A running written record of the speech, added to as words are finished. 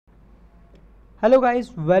Hello guys,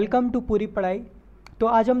 welcome to पूरी पढ़ाई। तो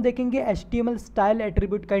आज हम देखेंगे HTML स्टाइल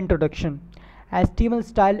एट्रीब्यूट का introduction. HTML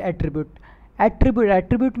style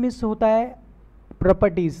attribute means होता है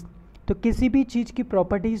प्रॉपर्टीज़। तो किसी भी चीज़ की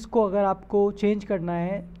प्रॉपर्टीज़ को अगर आपको चेंज करना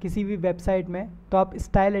है किसी भी वेबसाइट में तो आप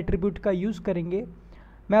स्टाइल एट्रीब्यूट का यूज़ करेंगे।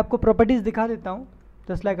 मैं आपको प्रॉपर्टीज़ दिखा देता हूँ।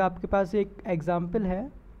 जस्ट लाइक आपके पास एक एग्जाम्पल है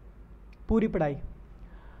पूरी पढ़ाई।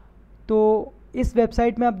 तो इस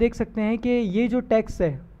वेबसाइट में आप देख सकते हैं कि ये जो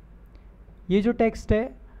टेक्स्ट है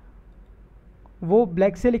वो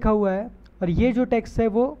ब्लैक से लिखा हुआ है और ये जो टेक्स्ट है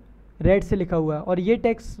वो रेड से लिखा हुआ है और ये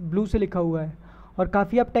टेक्स्ट ब्लू से लिखा हुआ है। और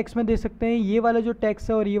काफ़ी आप टेक्स्ट में देख सकते हैं ये वाला जो टेक्स्ट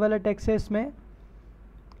है और ये वाला टेक्स्ट है, इसमें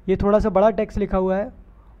ये थोड़ा सा बड़ा टेक्स्ट लिखा हुआ है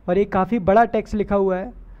और ये काफ़ी बड़ा टेक्स्ट लिखा हुआ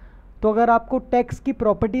है। तो अगर आपको टेक्स्ट की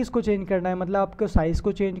प्रॉपर्टीज़ को चेंज करना है, मतलब आपको साइज़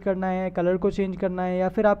को चेंज करना है, कलर को चेंज करना है, या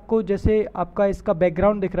फिर आपको जैसे आपका इसका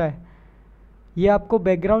बैकग्राउंड दिख रहा है, ये आपको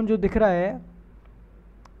बैकग्राउंड जो दिख रहा है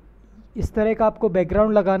इस तरह का आपको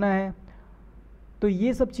बैकग्राउंड लगाना है, तो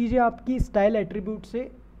ये सब चीज़ें आपकी स्टाइल एट्रीब्यूट से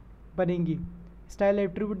बनेंगी। स्टाइल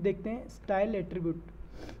एट्रीब्यूट देखते हैं। स्टाइल एट्रीब्यूट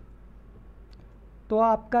तो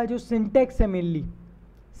आपका जो सिंटेक्स है, मेनली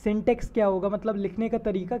सिंटेक्स क्या होगा, मतलब लिखने का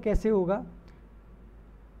तरीका कैसे होगा।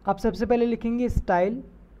 आप सबसे पहले लिखेंगे स्टाइल,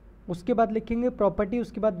 उसके बाद लिखेंगे प्रॉपर्टी,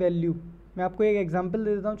 उसके बाद वैल्यू। मैं आपको एक एग्जांपल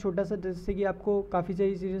दे देता हूँ छोटा सा, जिससे कि आपको काफ़ी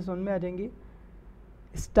सारी चीज़ें समझ में आ जाएंगी।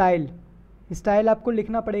 स्टाइल आपको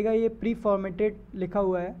लिखना पड़ेगा, ये प्री फॉर्मेटेड लिखा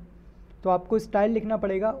हुआ है तो आपको स्टाइल लिखना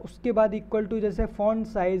पड़ेगा। उसके बाद इक्वल टू जैसे फ़ॉन्ट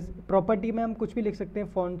साइज़, प्रॉपर्टी में हम कुछ भी लिख सकते हैं,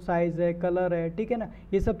 फ़ॉन्ट साइज़ है, कलर है, ठीक है ना।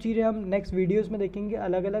 ये सब चीज़ें हम नेक्स्ट वीडियोस में देखेंगे,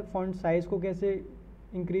 अलग अलग फ़ॉन्ट साइज़ को कैसे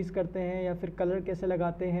इंक्रीज़ करते हैं, या फिर कलर कैसे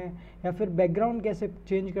लगाते हैं, या फिर बैकग्राउंड कैसे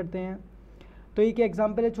चेंज करते हैं। तो एक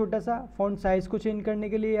एग्जाम्पल है छोटा सा, फ़ॉन्ट साइज़ को चेंज करने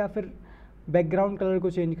के लिए या फिर बैकग्राउंड कलर को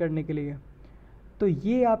चेंज करने के लिए। तो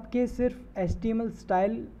ये आपके सिर्फ HTML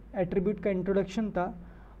स्टाइल एट्रीब्यूट का इंट्रोडक्शन था।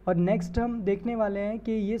 और नेक्स्ट हम देखने वाले हैं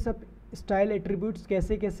कि ये सब स्टाइल एट्रीब्यूट्स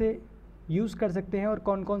कैसे कैसे यूज़ कर सकते हैं और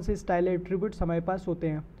कौन कौन से स्टाइल एट्रीब्यूट्स हमारे पास होते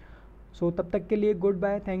हैं। सो तब तक के लिए good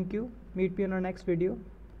bye, thank you, meet you in our next video.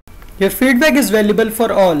 Your feedback is valuable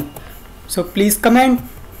for all, so please comment,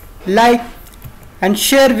 like and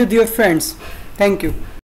share with your friends. Thank you.